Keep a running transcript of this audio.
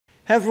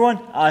Hey everyone,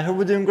 I hope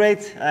you're doing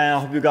great. I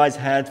hope you guys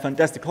had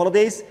fantastic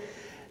holidays.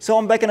 So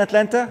I'm back in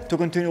Atlanta to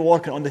continue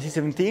working on the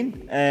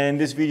C-17. And in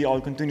this video,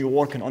 I'll continue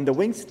working on the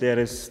wings. There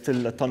is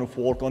still a ton of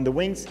work on the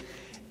wings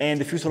and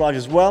the fuselage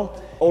as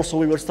well. Also,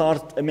 we will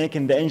start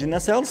making the engine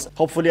nacelles.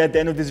 Hopefully at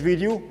the end of this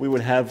video, we will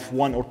have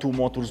 1 or 2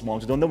 motors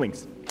mounted on the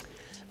wings.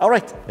 All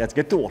right, let's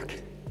get to work.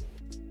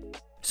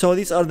 So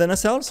these are the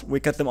nacelles. We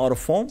cut them out of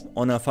foam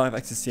on a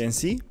 5-axis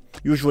CNC.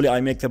 Usually I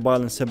make the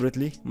pylon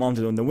separately,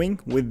 mounted on the wing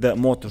with the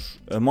motor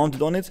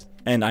mounted on it,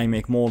 and I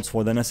make molds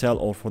for the nacelle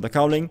or for the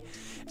cowling,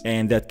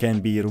 and that can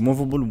be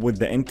removable with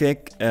the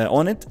intake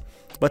on it.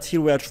 But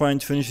here we are trying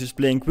to finish this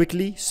plane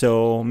quickly,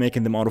 so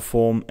making them out of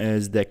foam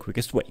is the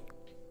quickest way.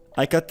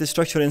 I cut the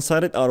structure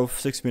inside it out of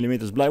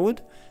 6mm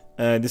plywood.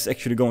 This is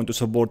actually going to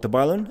support the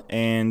pylon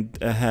and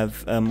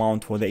have a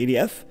mount for the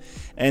EDF,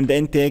 and the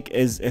intake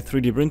is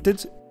 3D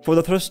printed. For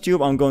the thrust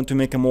tube, I'm going to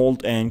make a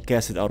mold and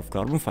cast it out of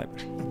carbon fiber.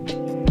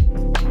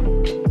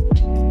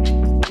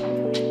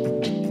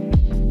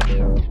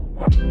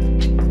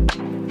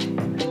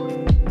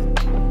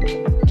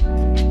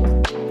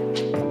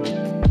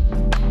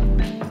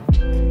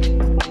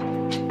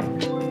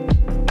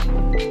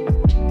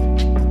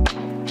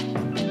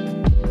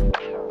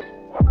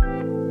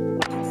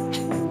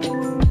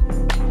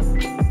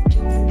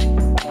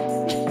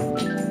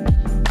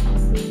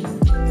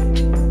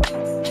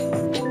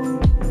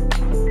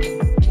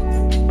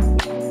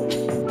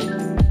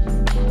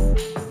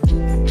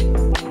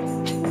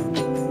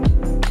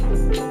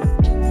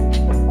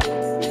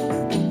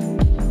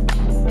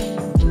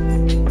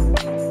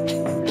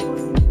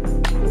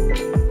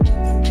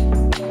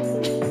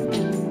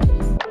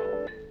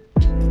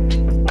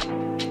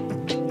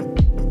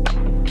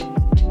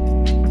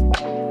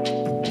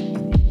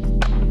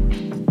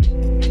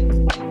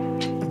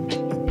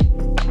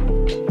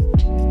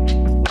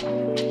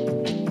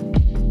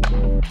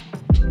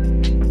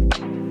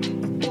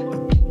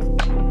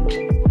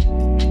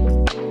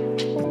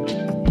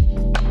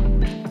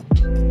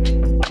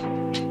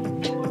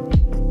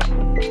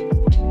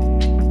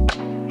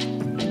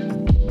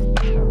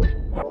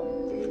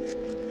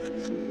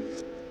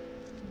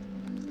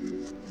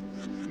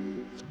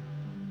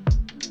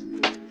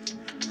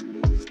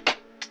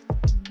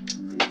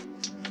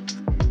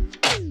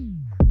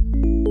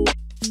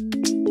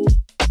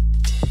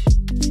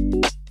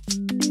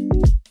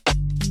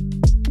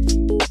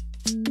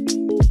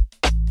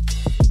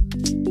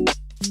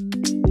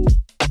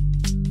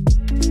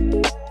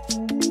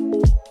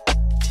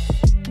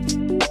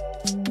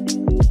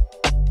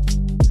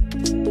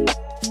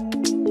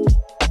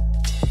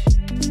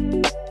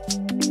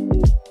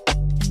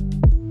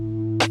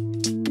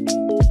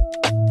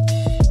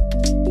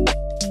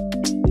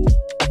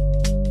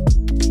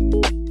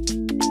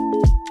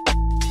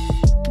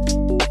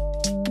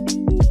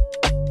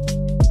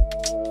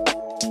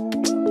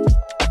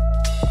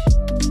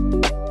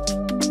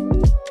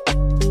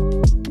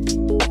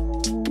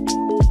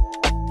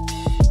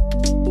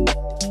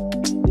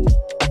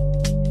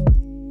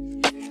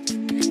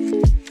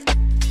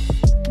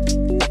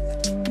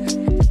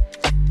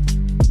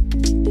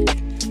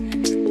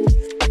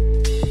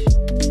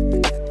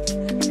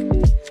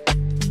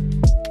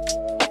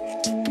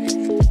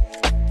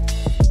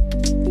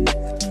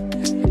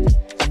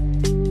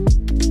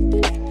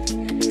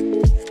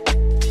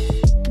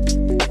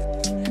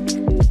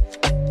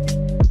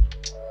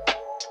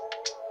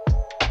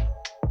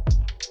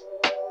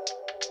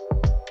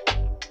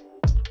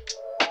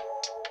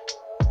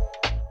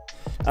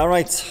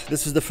 Alright,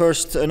 this is the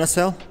first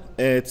nacelle.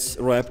 It's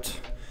wrapped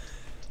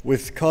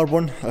with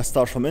carbon. I'll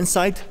start from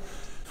inside.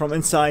 From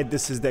inside,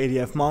 this is the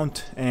ADF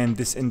mount, and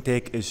this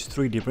intake is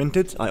 3D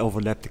printed. I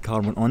overlapped the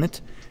carbon on it.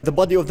 The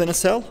body of the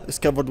nacelle is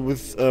covered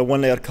with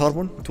 1 layer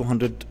carbon,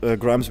 200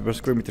 grams per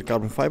square meter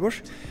carbon fiber,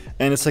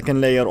 and a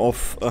second layer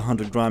of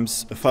 100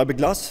 grams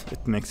fiberglass.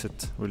 It makes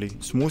it really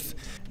smooth.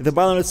 The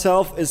pylon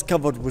itself is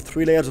covered with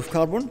 3 layers of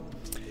carbon.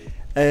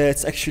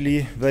 It's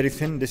actually very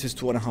thin. This is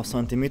 2.5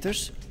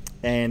 centimeters.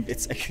 And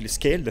it's actually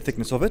scaled, the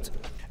thickness of it.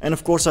 And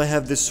of course I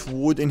have this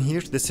wood in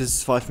here. This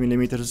is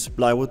 5mm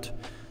plywood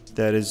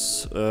that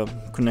is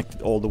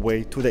connected all the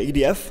way to the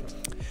EDF.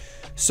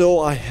 So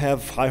I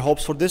have high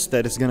hopes for this,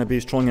 that it's gonna be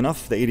strong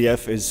enough. The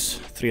EDF is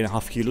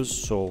 3.5 kilos,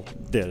 so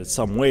there's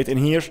some weight in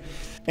here.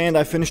 And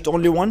I finished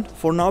only one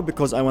for now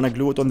because I wanna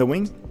glue it on the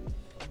wing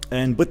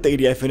and put the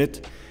EDF in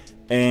it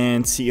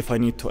and see if I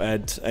need to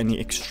add any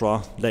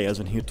extra layers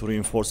in here to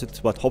reinforce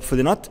it, but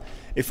hopefully not.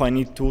 If I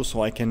need to,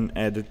 so I can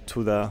add it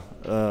to the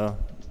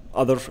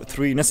other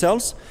 3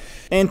 nacelles.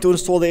 And to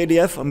install the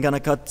ADF, I'm gonna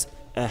cut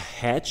a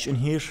hatch in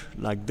here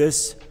like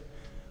this,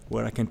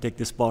 where I can take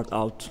this part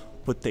out,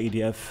 put the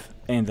ADF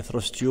and the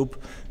thrust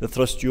tube. The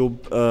thrust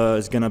tube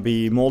is gonna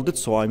be molded,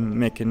 so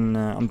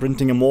I'm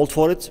printing a mold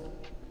for it,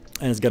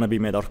 and it's gonna be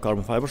made out of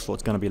carbon fiber, so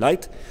it's gonna be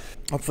light.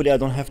 Hopefully I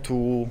don't have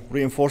to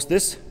reinforce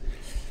this,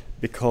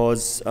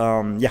 because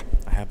yeah,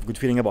 I have a good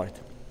feeling about it.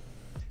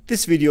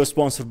 This video is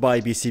sponsored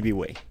by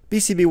PCBWay.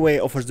 PCBWay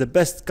offers the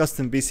best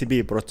custom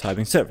PCB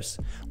prototyping service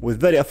with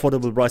very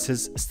affordable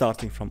prices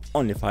starting from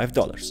only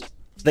 $5.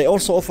 They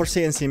also offer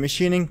CNC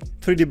machining,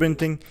 3D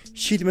printing,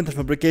 sheet metal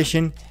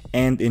fabrication,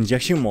 and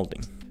injection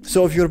molding.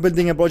 So if you're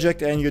building a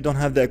project and you don't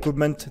have the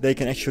equipment, they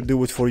can actually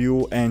do it for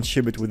you and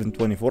ship it within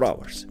 24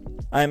 hours.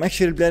 I am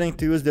actually planning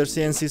to use their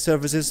CNC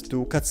services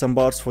to cut some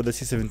parts for the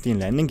C-17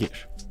 landing gear.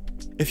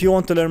 If you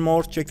want to learn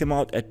more, check them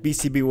out at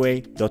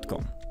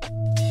pcbway.com.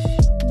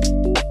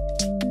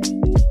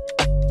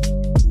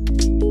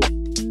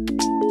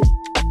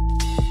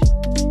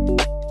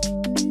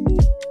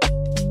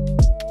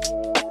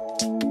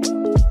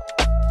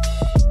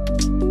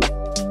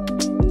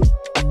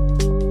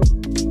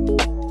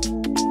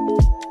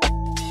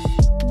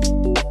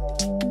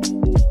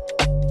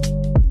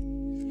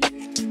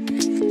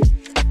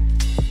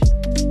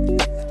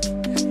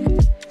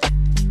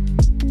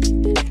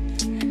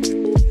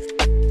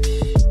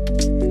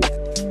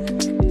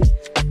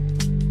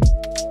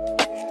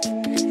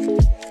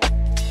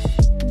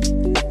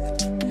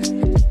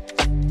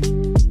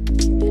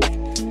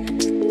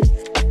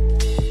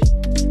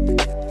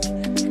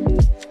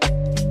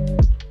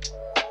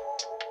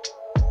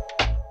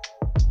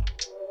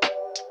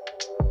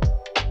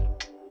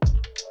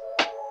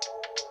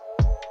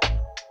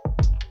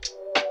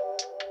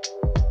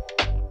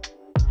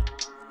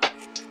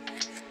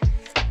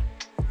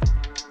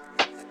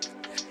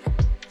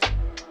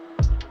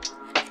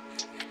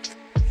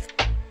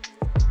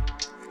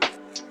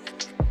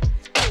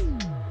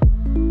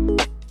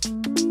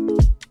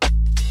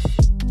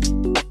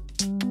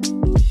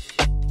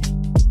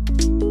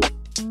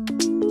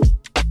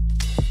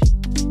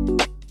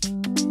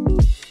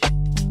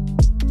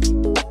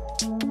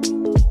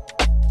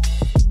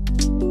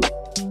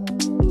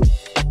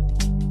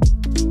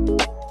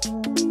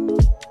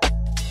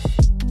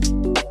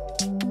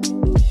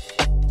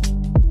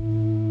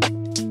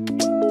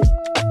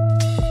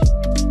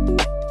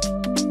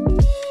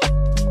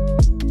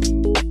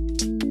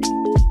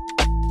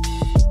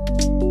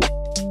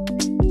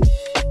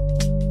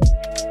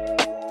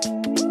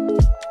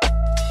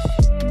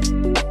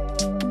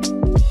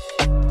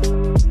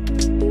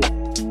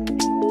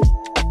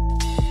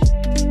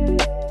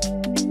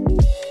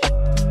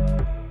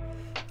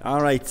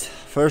 Alright,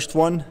 first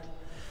one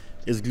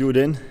is glued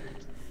in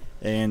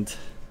and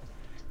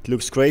it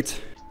looks great.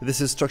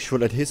 This is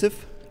structural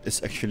adhesive.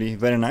 It's actually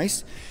very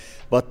nice,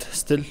 but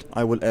still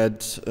I will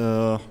add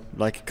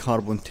like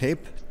carbon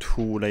tape,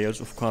 2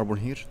 layers of carbon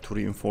here to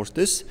reinforce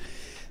this,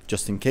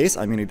 just in case.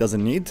 I mean, it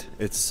doesn't need,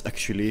 it's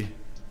actually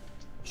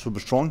super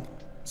strong,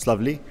 it's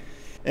lovely.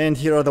 And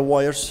here are the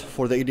wires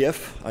for the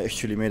EDF. I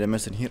actually made a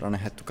mess in here and I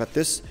had to cut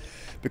this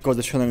because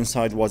the channel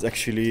inside was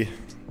actually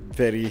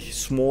very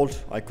small.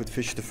 I could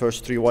fish the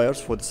first 3 wires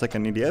for the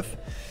second EDF,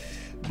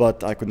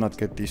 but I could not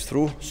get these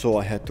through, so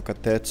I had to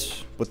cut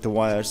that, put the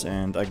wires,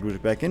 and I glued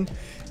it back in.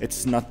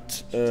 It's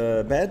not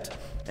bad,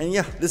 and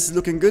yeah, this is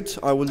looking good.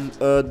 I will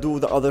do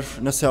the other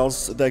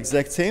nacelles the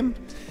exact same,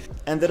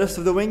 and the rest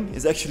of the wing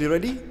is actually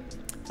ready.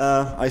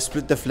 I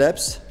split the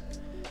flaps,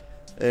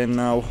 and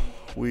now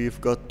we've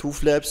got 2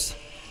 flaps.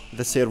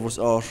 The servos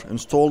are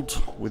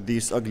installed with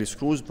these ugly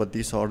screws, but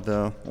these are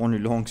the only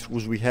long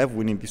screws we have.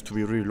 We need these to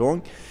be really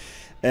long,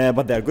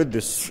 but they're good.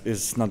 This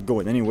is not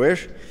going anywhere.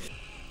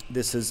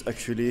 This is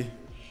actually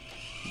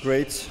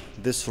great.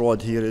 This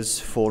rod here is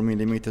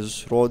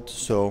 4mm rod,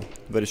 so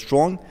very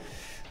strong.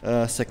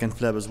 Second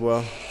flap as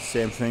well,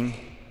 same thing.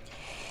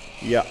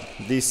 Yeah,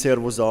 these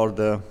servos are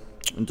the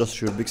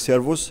industrial big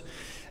servos,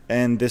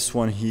 and this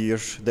one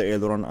here, the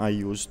aileron, I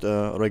used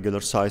a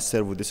regular size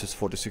servo. This is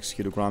 46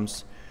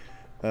 kilograms.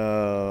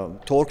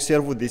 Torque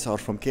servo, these are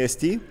from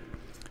KST,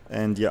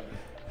 and yeah,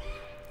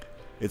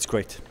 it's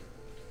great.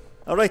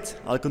 Alright,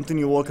 I'll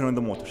continue working on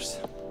the motors.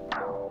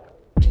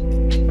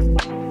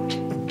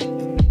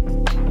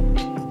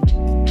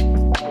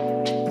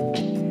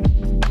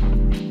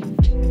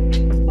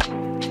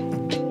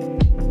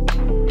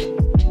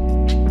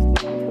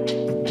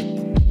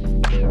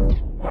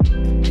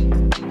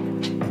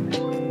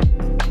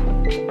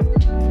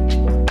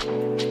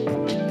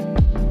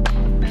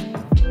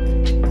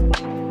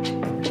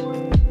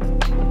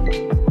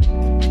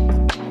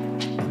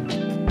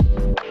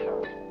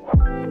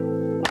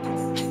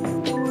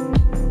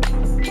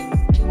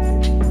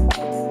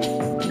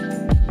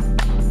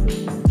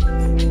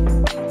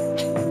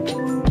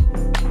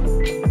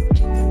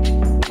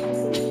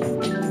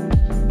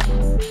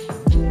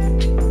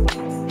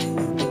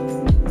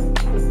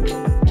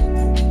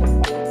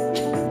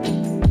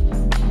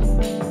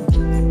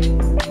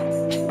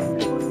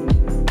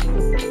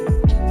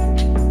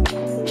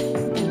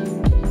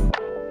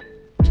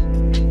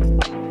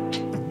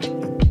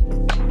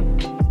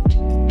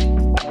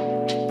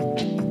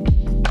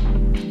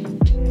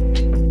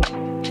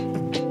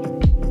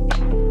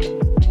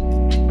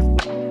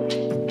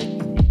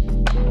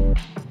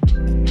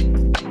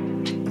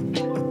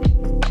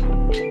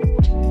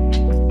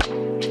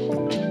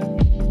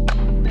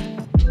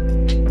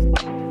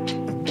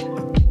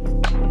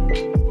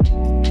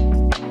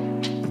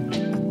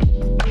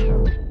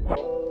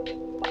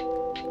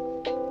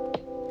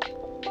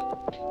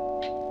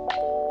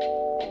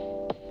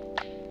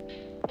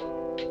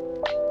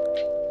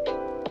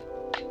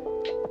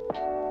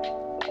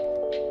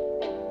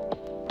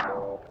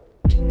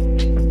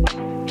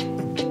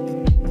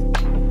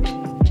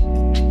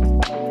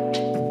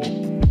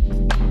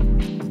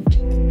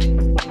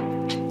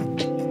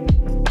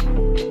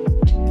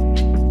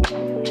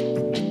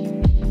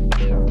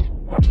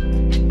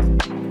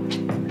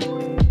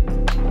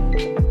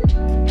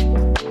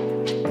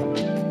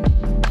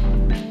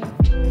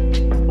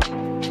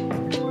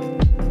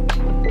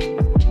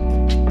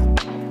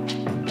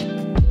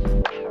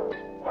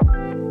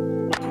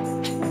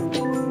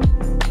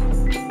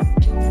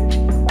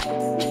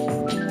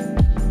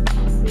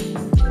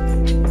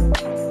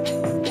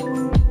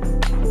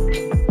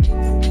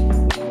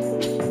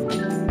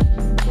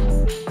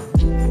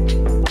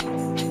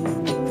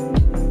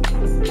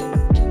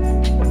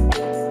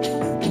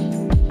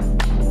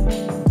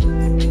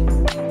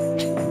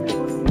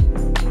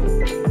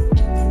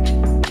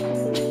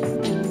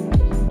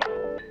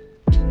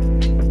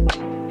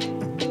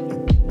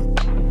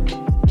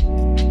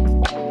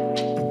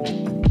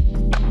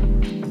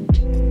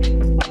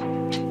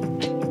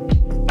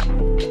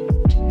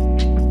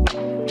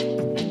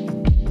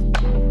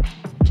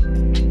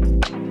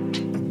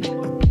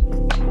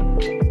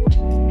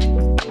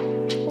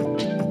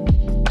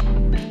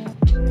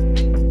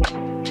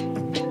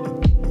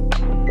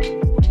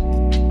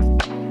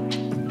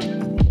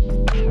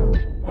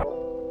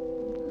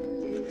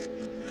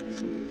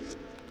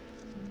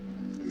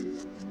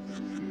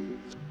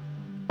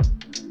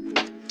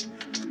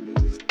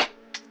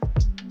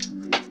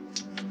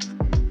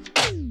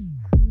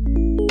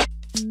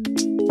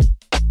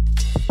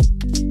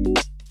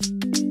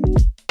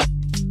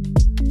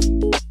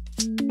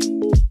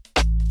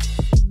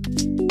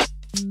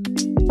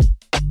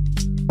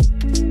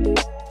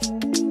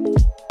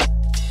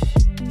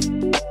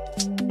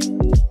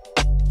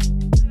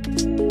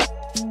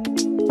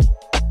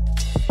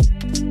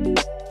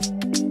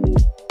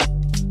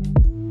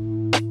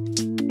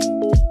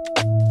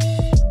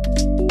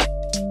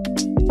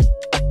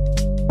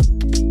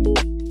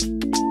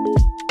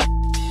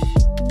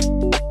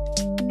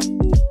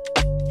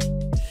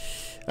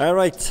 All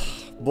right,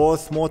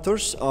 both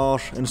motors are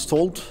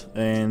installed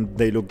and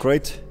they look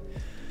great,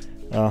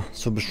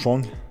 super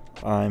strong.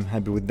 I'm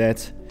happy with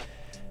that.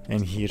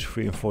 And here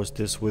reinforced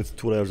this with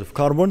 2 layers of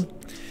carbon.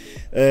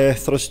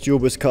 Thrust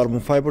tube is carbon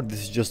fiber.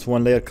 This is just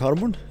 1 layer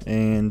carbon,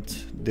 and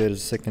there's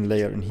a second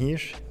layer in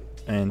here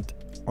and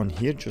on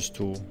here just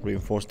to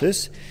reinforce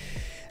this.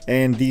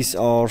 And these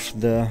are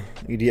the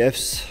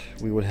EDFs.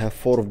 We will have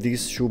 4 of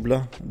these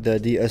Shubla, the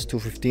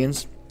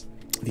DS215s.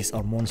 These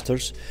are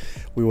monsters.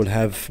 We will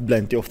have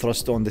plenty of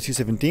thrust on the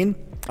C-17.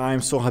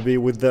 I'm so happy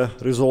with the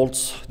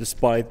results,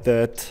 despite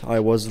that I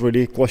was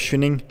really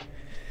questioning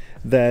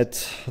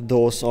that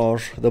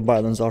the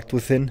pylons are too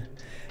thin,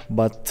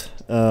 but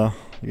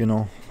you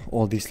know,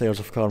 all these layers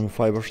of carbon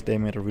fiber, they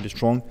made it really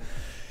strong.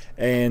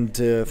 And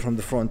from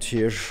the front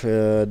here,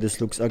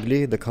 this looks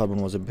ugly. The carbon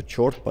was a bit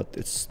short, but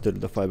it's still,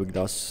 the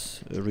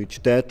fiberglass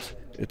reached that.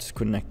 It's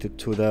connected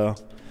to the,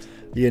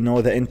 you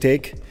know, the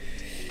intake.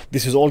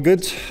 This is all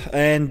good.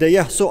 And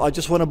yeah, so I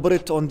just want to put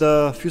it on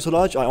the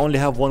fuselage. I only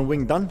have 1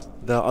 wing done.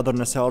 The other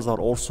nacelles are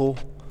also,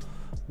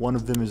 one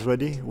of them is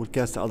ready. We'll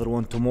cast the other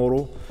one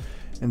tomorrow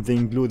and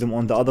then glue them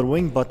on the other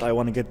wing, but I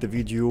want to get the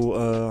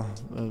video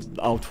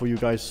out for you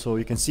guys so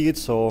you can see it.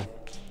 So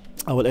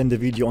I will end the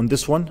video on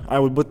this one. I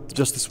will put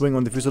just this wing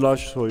on the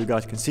fuselage so you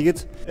guys can see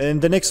it.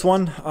 And the next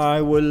one, I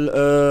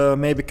will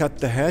maybe cut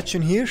the hatch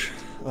in here.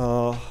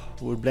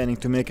 We're planning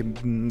to make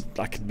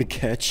like a big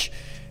hatch.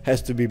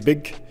 Has to be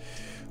big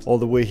all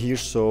the way here,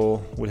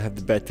 so we'll have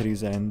the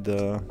batteries and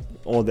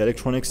all the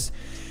electronics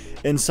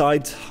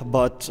inside,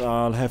 but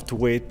I'll have to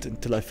wait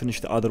until I finish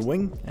the other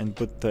wing and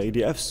put the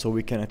EDFs so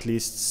we can at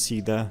least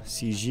see the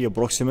CG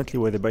approximately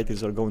where the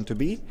batteries are going to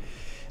be.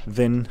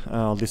 Then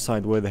I'll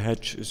decide where the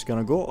hatch is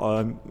gonna go.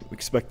 I'm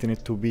expecting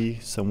it to be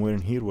somewhere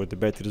in here where the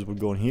batteries will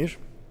go in here.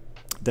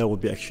 That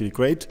would be actually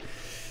great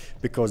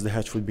because the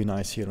hatch will be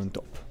nice here on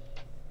top.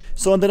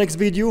 So in the next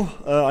video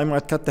I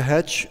might cut the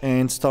hatch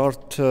and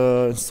start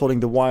installing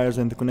the wires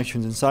and the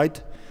connections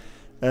inside.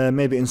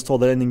 Maybe install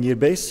the landing gear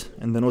base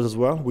and the nose as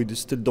well. We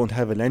still don't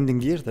have a landing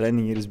gear. The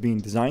landing gear is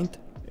being designed.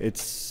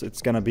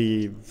 It's gonna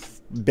be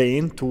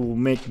pain to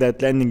make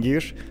that landing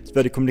gear. It's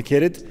very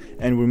complicated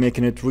and we're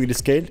making it really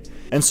scale.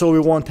 And so we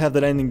won't have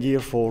the landing gear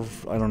for,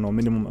 I don't know,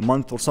 minimum a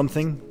month or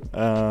something.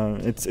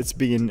 It's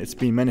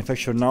being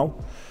manufactured now.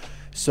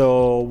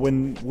 So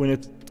when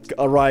it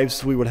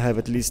arrives, we will have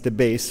at least the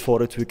base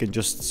for it. We can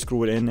just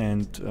screw it in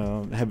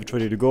and have it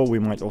ready to go. We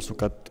might also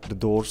cut the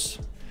doors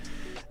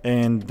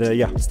and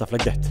yeah, stuff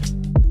like that.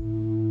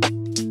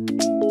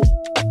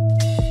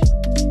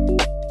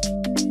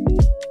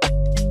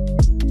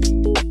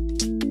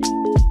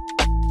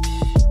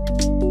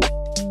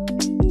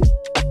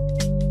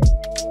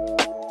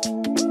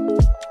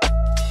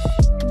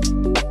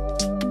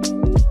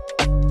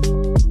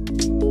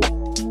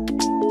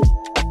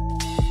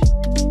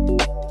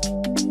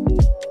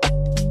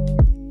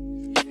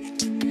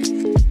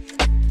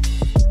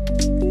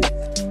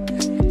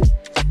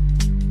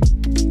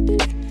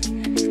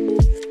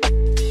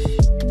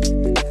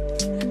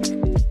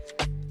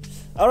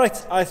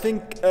 Alright, I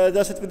think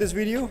that's it for this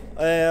video.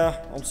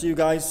 I'll see you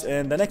guys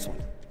in the next one.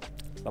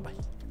 Bye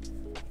bye.